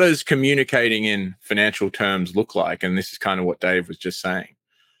 What does communicating in financial terms look like? And this is kind of what Dave was just saying.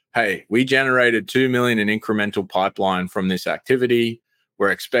 Hey, we generated 2 million in incremental pipeline from this activity.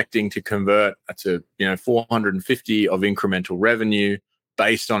 We're expecting to convert to 450 of incremental revenue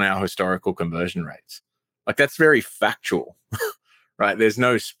based on our historical conversion rates. That's very factual, right? There's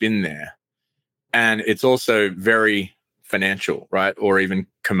no spin there. And it's also very financial, right? Or even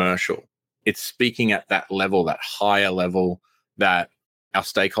commercial. It's speaking at that level, that higher level that our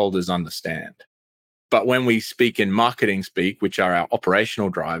stakeholders understand. But when we speak in marketing speak, which are our operational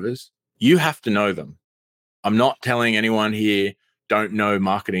drivers, you have to know them. I'm not telling anyone here, don't know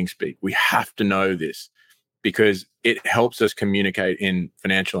marketing speak. We have to know this because it helps us communicate in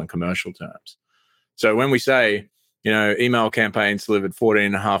financial and commercial terms. So when we say, email campaigns delivered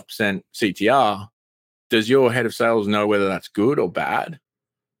 14.5% CTR, does your head of sales know whether that's good or bad?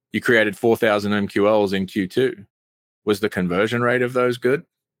 You created 4,000 MQLs in Q2. Was the conversion rate of those good?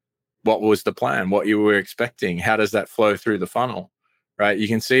 What was the plan? What you were expecting? How does that flow through the funnel, right? You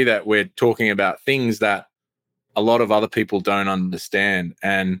can see that we're talking about things that a lot of other people don't understand.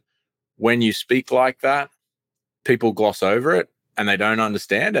 And when you speak like that, people gloss over it and they don't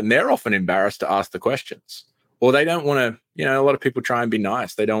understand. And they're often embarrassed to ask the questions. Or they don't want to, a lot of people try and be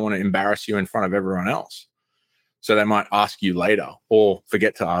nice. They don't want to embarrass you in front of everyone else. So they might ask you later or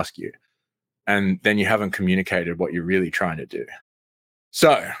forget to ask you. And then you haven't communicated what you're really trying to do.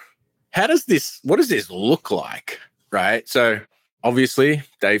 So what does this look like, right? So obviously,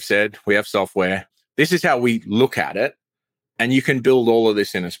 Dave said we have software. This is how we look at it. And you can build all of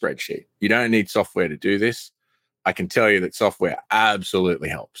this in a spreadsheet. You don't need software to do this. I can tell you that software absolutely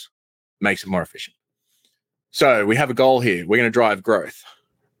helps, makes it more efficient. So we have a goal here. We're going to drive growth,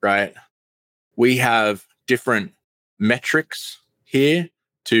 right? We have different metrics here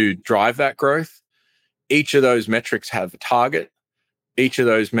to drive that growth. Each of those metrics have a target. Each of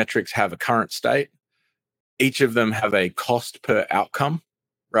those metrics have a current state. Each of them have a cost per outcome,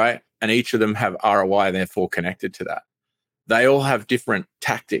 right? And each of them have ROI, therefore connected to that. They all have different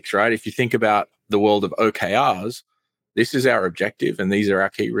tactics, right? If you think about the world of OKRs, this is our objective and these are our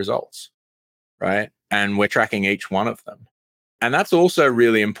key results, right? And we're tracking each one of them. And that's also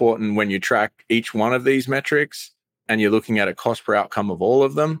really important when you track each one of these metrics and you're looking at a cost per outcome of all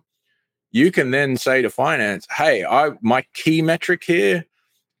of them. You can then say to finance, hey, my key metric here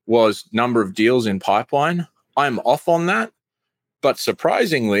was number of deals in pipeline. I'm off on that. But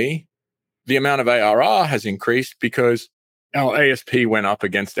surprisingly, the amount of ARR has increased because our ASP went up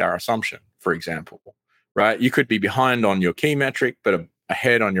against our assumption, for example, right? You could be behind on your key metric, but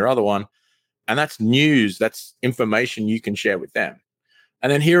ahead on your other one. And that's news. That's information you can share with them.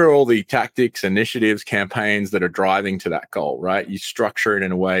 And then here are all the tactics, initiatives, campaigns that are driving to that goal, right? You structure it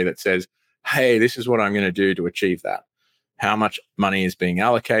in a way that says, hey, this is what I'm going to do to achieve that. How much money is being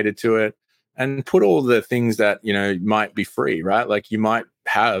allocated to it? And put all the things that, might be free, right? Like you might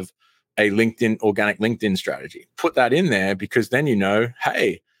have a organic LinkedIn strategy. Put that in there because then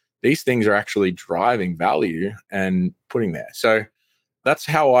hey, these things are actually driving value and putting there. So that's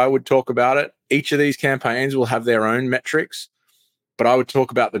how I would talk about it. Each of these campaigns will have their own metrics, but I would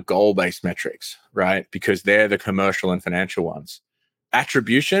talk about the goal-based metrics, right? Because they're the commercial and financial ones.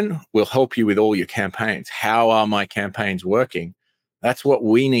 Attribution will help you with all your campaigns. How are my campaigns working? That's what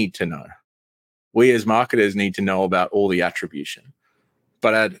we need to know. We as marketers need to know about all the attribution.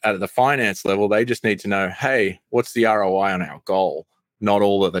 But at the finance level, they just need to know, hey, what's the ROI on our goal? Not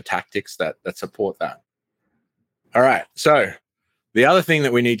all of the tactics that support that. All right. So the other thing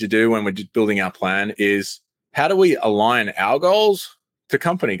that we need to do when we're just building our plan is how do we align our goals to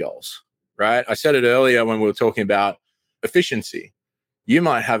company goals, right? I said it earlier when we were talking about efficiency. You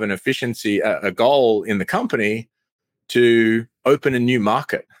might have an efficiency, a goal in the company to open a new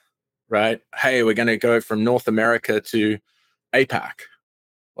market, right? Hey, we're going to go from North America to APAC.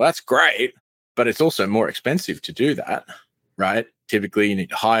 Well, that's great, but it's also more expensive to do that, right? Typically, you need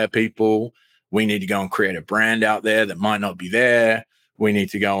to hire people. We need to go and create a brand out there that might not be there. We need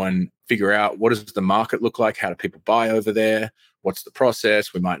to go and figure out what does the market look like? How do people buy over there? What's the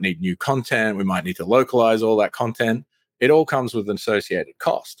process? We might need new content. We might need to localize all that content. It all comes with an associated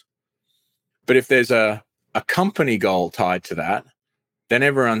cost. But if there's a company goal tied to that, then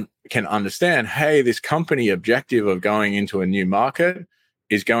everyone can understand, hey, this company objective of going into a new market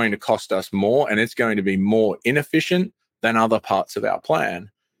is going to cost us more and it's going to be more inefficient than other parts of our plan.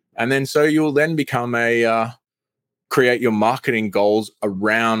 And then so you'll then become create your marketing goals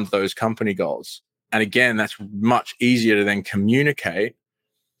around those company goals. And again, that's much easier to then communicate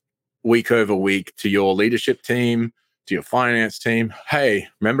week over week to your leadership team, to your finance team. Hey,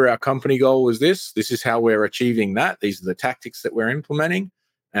 remember our company goal was this? This is how we're achieving that. These are the tactics that we're implementing.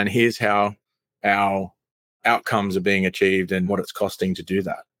 And here's how our outcomes are being achieved and what it's costing to do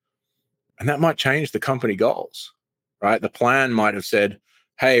that. And that might change the company goals, right? The plan might have said,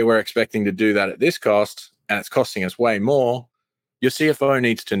 hey, we're expecting to do that at this cost and it's costing us way more. Your CFO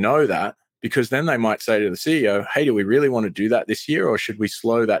needs to know that because then they might say to the CEO, hey, do we really want to do that this year or should we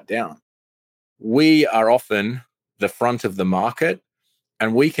slow that down? We are often the front of the market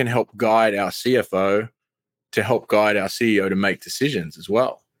and we can help guide our CFO to help guide our CEO to make decisions as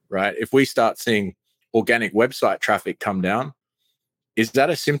well, right? If we start seeing organic website traffic come down, is that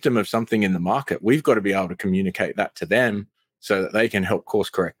a symptom of something in the market? We've got to be able to communicate that to them so that they can help course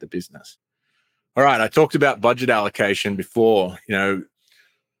correct the business. All right, I talked about budget allocation before.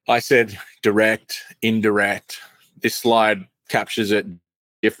 I said direct, indirect. This slide captures it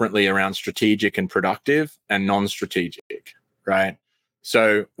differently around strategic and productive and non-strategic, right?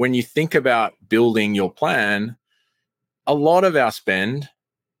 So when you think about building your plan, a lot of our spend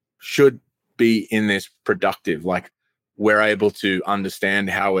should be in this productive, like we're able to understand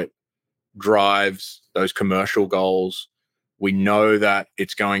how it drives those commercial goals. We know that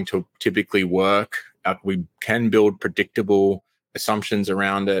it's going to typically work. We can build predictable assumptions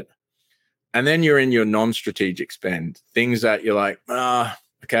around it. And then you're in your non-strategic spend, things that you're like,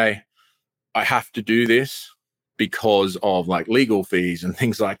 okay, I have to do this because of like legal fees and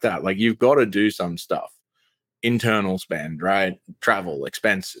things like that. Like you've got to do some stuff, internal spend, right? Travel,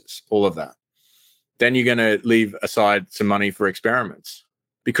 expenses, all of that. Then you're going to leave aside some money for experiments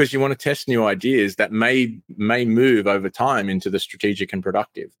because you want to test new ideas that may move over time into the strategic and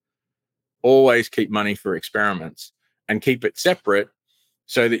productive. Always keep money for experiments and keep it separate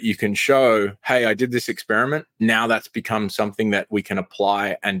so that you can show, hey, I did this experiment. Now that's become something that we can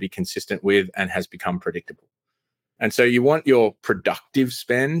apply and be consistent with and has become predictable. And so you want your productive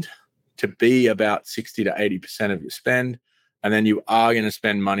spend to be about 60 to 80% of your spend. And then you are going to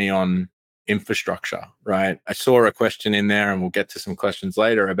spend money on infrastructure, right? I saw a question in there, and we'll get to some questions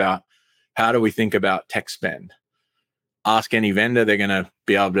later about how do we think about tech spend? Ask any vendor, they're going to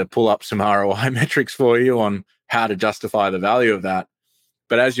be able to pull up some ROI metrics for you on how to justify the value of that.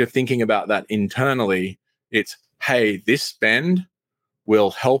 But as you're thinking about that internally, it's, hey, this spend will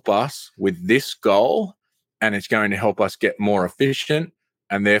help us with this goal, and it's going to help us get more efficient,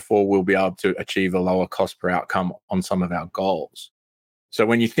 and therefore we'll be able to achieve a lower cost per outcome on some of our goals. So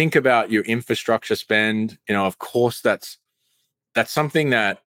when you think about your infrastructure spend, of course, that's something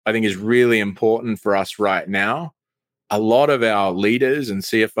that I think is really important for us right now. A lot of our leaders and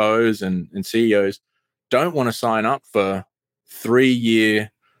CFOs and CEOs don't want to sign up for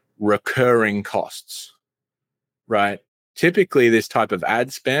 3-year recurring costs, right? Typically, this type of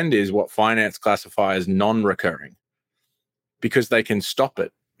ad spend is what finance classify as non-recurring because they can stop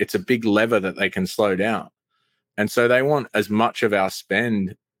it. It's a big lever that they can slow down. And so they want as much of our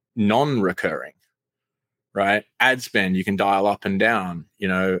spend non-recurring, right? Ad spend, you can dial up and down.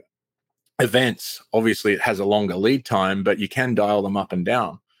 Events, obviously it has a longer lead time, but you can dial them up and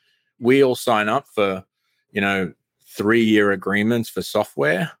down. We all sign up for, 3-year agreements for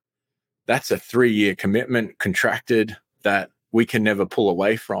software. That's a 3-year commitment contracted that we can never pull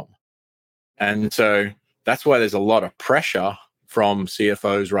away from. And so that's why there's a lot of pressure from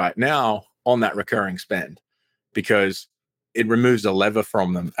CFOs right now on that recurring spend, because it removes a lever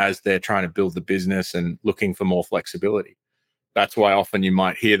from them as they're trying to build the business and looking for more flexibility. That's why often you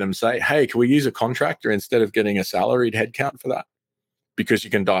might hear them say, hey, can we use a contractor instead of getting a salaried headcount for that? Because you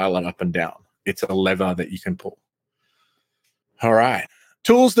can dial it up and down. It's a lever that you can pull. All right.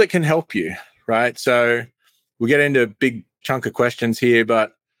 Tools that can help you, right? So we get into a big chunk of questions here,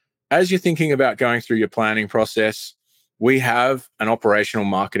 but as you're thinking about going through your planning process, we have an operational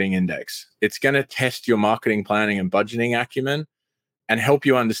marketing index. It's going to test your marketing planning and budgeting acumen and help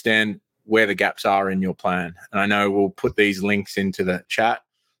you understand where the gaps are in your plan. And I know we'll put these links into the chat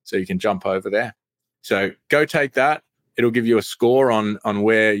so you can jump over there. So go take that. It'll give you a score on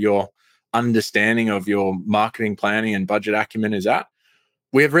where your understanding of your marketing planning and budget acumen is at.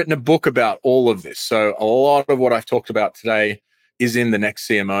 We have written a book about all of this. So a lot of what I've talked about today is in the next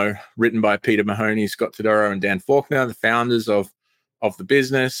CMO, written by Peter Mahoney, Scott Todoro, and Dan Faulkner, the founders of the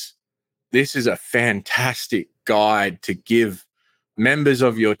business. This is a fantastic guide to give members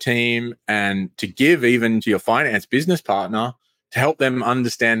of your team and to give even to your finance business partner to help them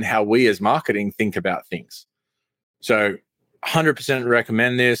understand how we as marketing think about things. So 100%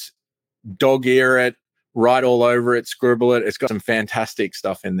 recommend this. Dog ear it, write all over it, scribble it. It's got some fantastic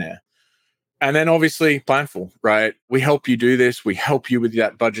stuff in there. And then obviously Planful, right? We help you do this. We help you with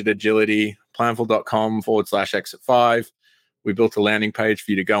that budget agility. Planful.com/exit5. We built a landing page for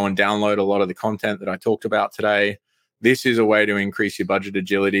you to go and download a lot of the content that I talked about today. This is a way to increase your budget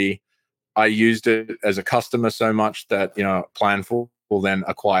agility. I used it as a customer so much that, Planful then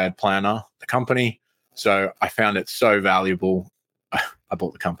acquired Planner, the company. So I found it so valuable. I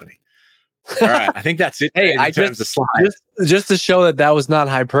bought the company. All right. I think that's it. Hey, in terms of slides. just to show that was not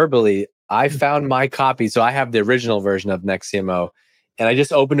hyperbole, I found my copy. So I have the original version of Next CMO, and I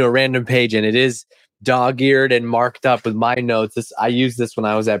just opened to a random page, and it is dog-eared and marked up with my notes. I used this when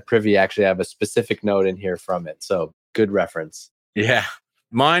I was at Privy. Actually, I have a specific note in here from it. So good reference. Yeah.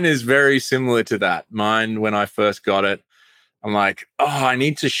 Mine is very similar to that. Mine, when I first got it, I'm like, oh, I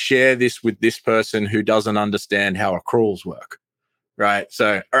need to share this with this person who doesn't understand how accruals work. Right.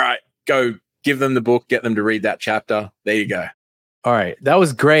 So, all right, go give them the book, get them to read that chapter. There you go. All right. That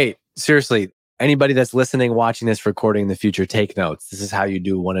was great. Seriously, anybody that's listening, watching this recording in the future, take notes. This is how you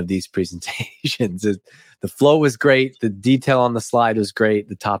do one of these presentations. The flow was great. The detail on the slide was great.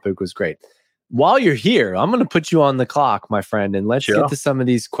 The topic was great. While you're here, I'm going to put you on the clock, my friend, and let's get to some of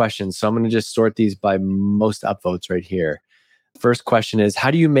these questions. So I'm going to just sort these by most upvotes right here. First question is,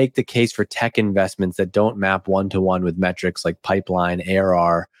 how do you make the case for tech investments that don't map one-to-one with metrics like pipeline,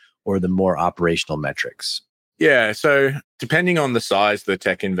 ARR, or the more operational metrics? Yeah. So depending on the size of the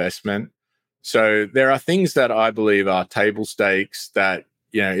tech investment, so there are things that I believe are table stakes that,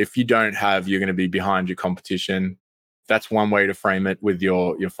 if you don't have, you're going to be behind your competition. That's one way to frame it with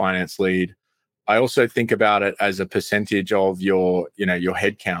your finance lead. I also think about it as a percentage of your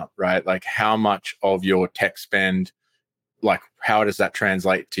headcount, right? Like how much of your tech spend, like how does that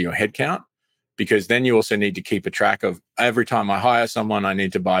translate to your headcount? Because then you also need to keep a track of every time I hire someone, I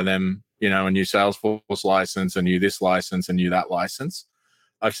need to buy them, a new Salesforce license, a new this license, a new that license.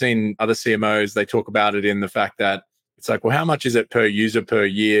 I've seen other CMOs, they talk about it in the fact that it's like, well, how much is it per user per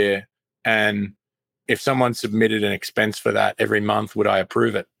year? And if someone submitted an expense for that every month, would I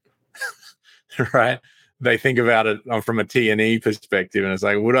approve it? Right? They think about it from a T&E perspective, and it's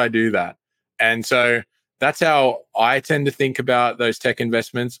like, would I do that? And so that's how I tend to think about those tech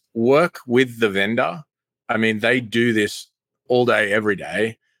investments. Work with the vendor. I mean, they do this all day, every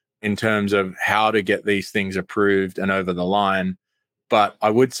day in terms of how to get these things approved and over the line. But I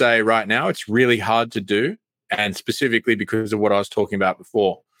would say right now it's really hard to do. And specifically because of what I was talking about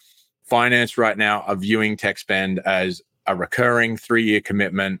before, finance right now are viewing tech spend as a recurring 3-year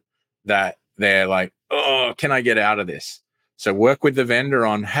commitment that they're like, oh, can I get out of this? So work with the vendor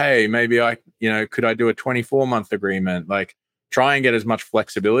on, hey, maybe could I do a 24-month agreement? Like try and get as much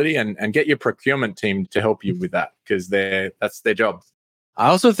flexibility and get your procurement team to help you with that because that's their job. I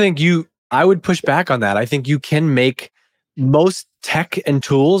also think I would push back on that. I think you can make most tech and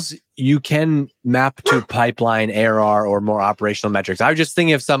tools, you can map to pipeline, ARR, or more operational metrics. I was just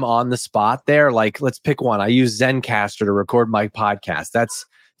thinking of some on the spot there. Like, let's pick one. I use Zencaster to record my podcast. That's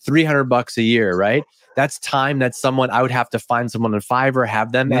 $300 a year, right? That's time that I would have to find someone on Fiverr,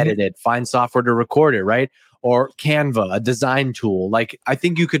 have them edit it, find software to record it, right? Or Canva, a design tool. Like, I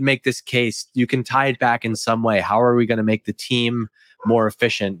think you could make this case. You can tie it back in some way. How are we going to make the team more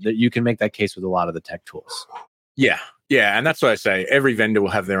efficient? That you can make that case with a lot of the tech tools. Yeah. Yeah. And that's what I say. Every vendor will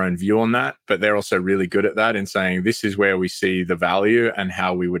have their own view on that, but they're also really good at that in saying this is where we see the value and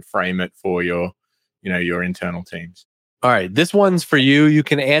how we would frame it for your internal teams. All right. This one's for you. You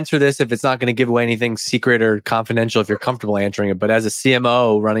can answer this if it's not going to give away anything secret or confidential if you're comfortable answering it. But as a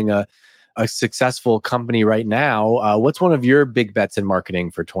CMO running a successful company right now, what's one of your big bets in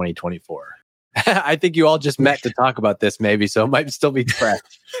marketing for 2024? I think you all just met to talk about this maybe, so it might still be fresh.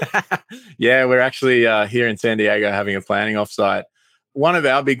 Yeah, we're actually here in San Diego having a planning offsite. One of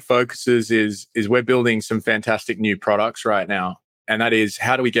our big focuses is we're building some fantastic new products right now. And that is,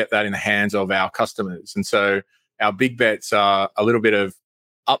 how do we get that in the hands of our customers? And so our big bets are a little bit of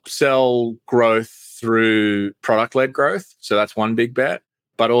upsell growth through product-led growth. So that's one big bet.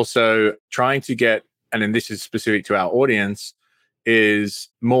 But also trying to get, and then this is specific to our audience, is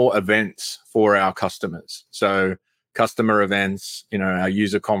more events for our customers. So customer events, our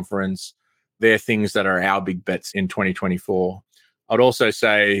user conference, they're things that are our big bets in 2024. I'd also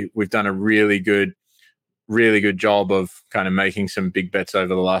say we've done a really good job of kind of making some big bets over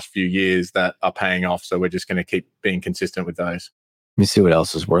the last few years that are paying off. So we're just going to keep being consistent with those. Let me see what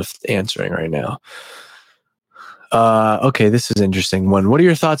else is worth answering right now. Okay, this is an interesting one. What are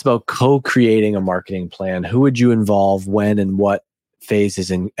your thoughts about co-creating a marketing plan? Who would you involve when and what phases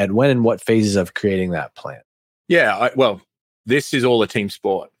of creating that plan? Yeah, well, this is all a team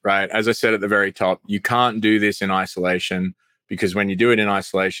sport, right? As I said at the very top, you can't do this in isolation because when you do it in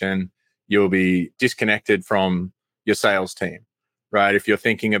isolation, you'll be disconnected from your sales team, right? If you're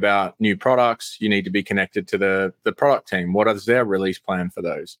thinking about new products, you need to be connected to the product team. What is their release plan for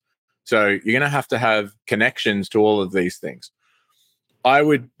those? So you're going to have connections to all of these things. I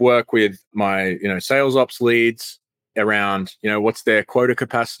would work with my, sales ops leads around, what's their quota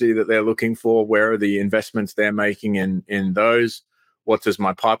capacity that they're looking for? Where are the investments they're making in those? What does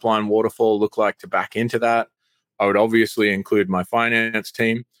my pipeline waterfall look like to back into that? I would obviously include my finance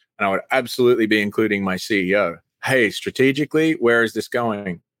team, and I would absolutely be including my CEO. Hey, strategically, where is this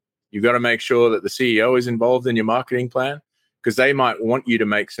going? You've got to make sure that the CEO is involved in your marketing plan because they might want you to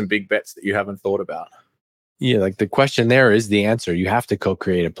make some big bets that you haven't thought about. Yeah, like the question there is the answer. You have to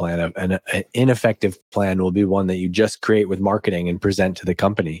co-create a plan. An ineffective plan will be one that you just create with marketing and present to the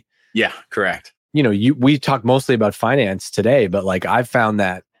company. Yeah, correct. We talk mostly about finance today, but like I've found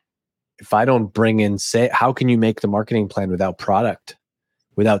that if I don't bring in how can you make the marketing plan without product,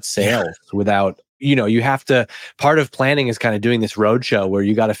 without sales, without, you have to, part of planning is kind of doing this roadshow where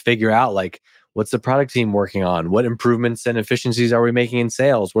you got to figure out like, what's the product team working on? What improvements and efficiencies are we making in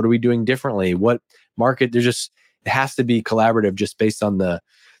sales? What are we doing differently? What market, it has to be collaborative just based on the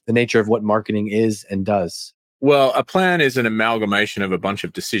nature of what marketing is and does. Well, a plan is an amalgamation of a bunch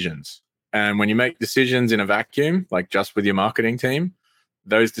of decisions. And when you make decisions in a vacuum, like just with your marketing team,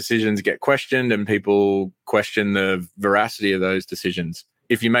 those decisions get questioned and people question the veracity of those decisions.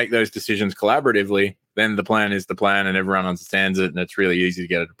 If you make those decisions collaboratively, then the plan is the plan and everyone understands it and it's really easy to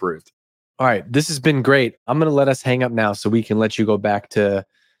get it approved. All right, this has been great. I'm going to let us hang up now so we can let you go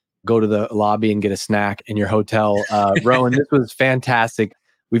to the lobby and get a snack in your hotel. Rowan, this was fantastic.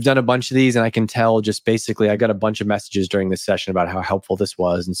 We've done a bunch of these and I can tell just basically I got a bunch of messages during this session about how helpful this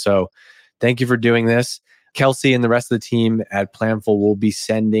was. And so thank you for doing this. Kelsey and the rest of the team at Planful will be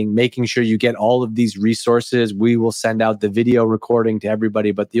making sure you get all of these resources. We will send out the video recording to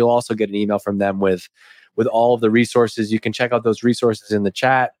everybody, but you'll also get an email from them with all of the resources. You can check out those resources in the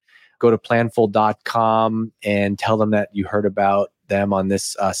chat. Go to planful.com and tell them that you heard about them on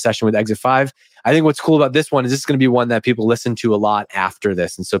this session with Exit 5. I think what's cool about this one is this is going to be one that people listen to a lot after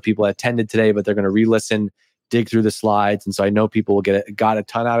this. And so people attended today, but they're going to re-listen, dig through the slides. And so I know people will got a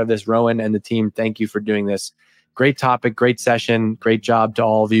ton out of this. Rowan and the team, thank you for doing this. Great topic, great session. Great job to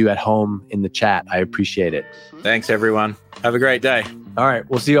all of you at home in the chat. I appreciate it. Thanks, everyone. Have a great day. All right.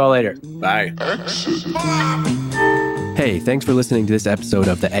 We'll see you all later. Bye. Hey, thanks for listening to this episode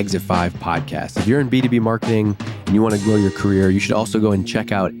of the Exit 5 podcast. If you're in B2B marketing and you want to grow your career, you should also go and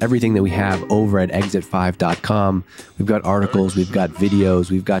check out everything that we have over at exit5.com. We've got articles, we've got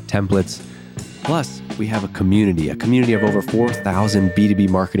videos, we've got templates. Plus, we have a community of over 4,000 B2B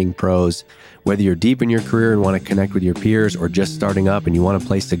marketing pros. Whether you're deep in your career and want to connect with your peers or just starting up and you want a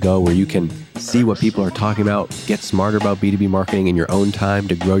place to go where you can see what people are talking about, get smarter about B2B marketing in your own time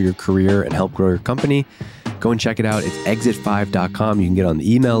to grow your career and help grow your company, go and check it out. It's exit5.com. You can get on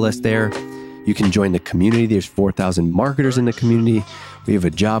the email list there. You can join the community. There's 4,000 marketers in the community. We have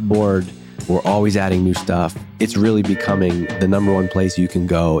a job board. We're always adding new stuff. It's really becoming the number one place you can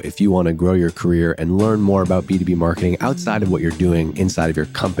go if you want to grow your career and learn more about B2B marketing outside of what you're doing inside of your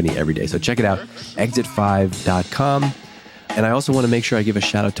company every day. So check it out, exit5.com. And I also want to make sure I give a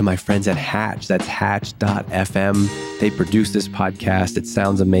shout out to my friends at Hatch. That's hatch.fm. They produce this podcast. It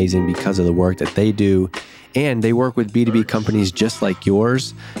sounds amazing because of the work that they do. And they work with B2B companies just like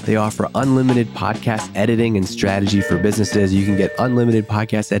yours. They offer unlimited podcast editing and strategy for businesses. You can get unlimited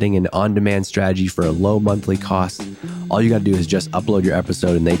podcast editing and on-demand strategy for a low monthly cost. All you got to do is just upload your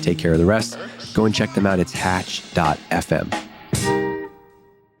episode and they take care of the rest. Go and check them out. It's hatch.fm.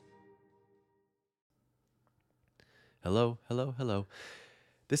 Hello.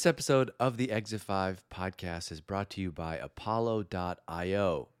 This episode of the Exit 5 podcast is brought to you by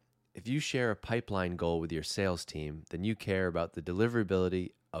Apollo.io. If you share a pipeline goal with your sales team, then you care about the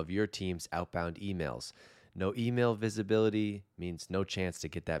deliverability of your team's outbound emails. No email visibility means no chance to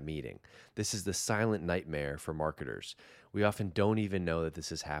get that meeting. This is the silent nightmare for marketers. We often don't even know that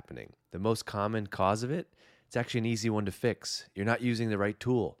this is happening. The most common cause of it, it's actually an easy one to fix. You're not using the right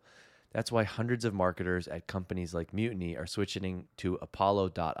tool. That's why hundreds of marketers at companies like Mutiny are switching to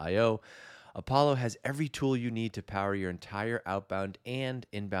Apollo.io. Apollo has every tool you need to power your entire outbound and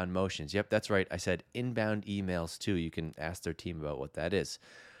inbound motions. Yep, that's right. I said inbound emails too. You can ask their team about what that is.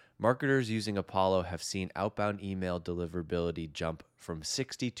 Marketers using Apollo have seen outbound email deliverability jump from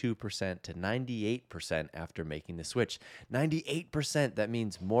 62% to 98% after making the switch. 98%, that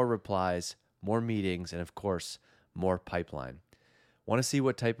means more replies, more meetings, and of course, more pipeline. Want to see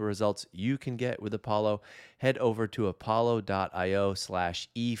what type of results you can get with Apollo? Head over to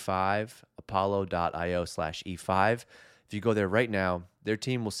apollo.io/E5, apollo.io/E5. If you go there right now, their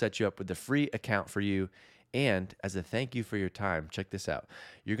team will set you up with a free account for you. And as a thank you for your time, check this out.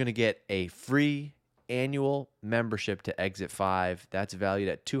 You're going to get a free annual membership to Exit 5. That's valued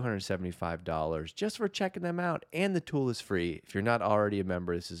at $275 just for checking them out. And the tool is free. If you're not already a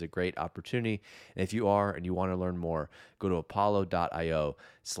member, this is a great opportunity. And if you are and you want to learn more, go to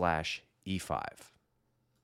apollo.io/E5.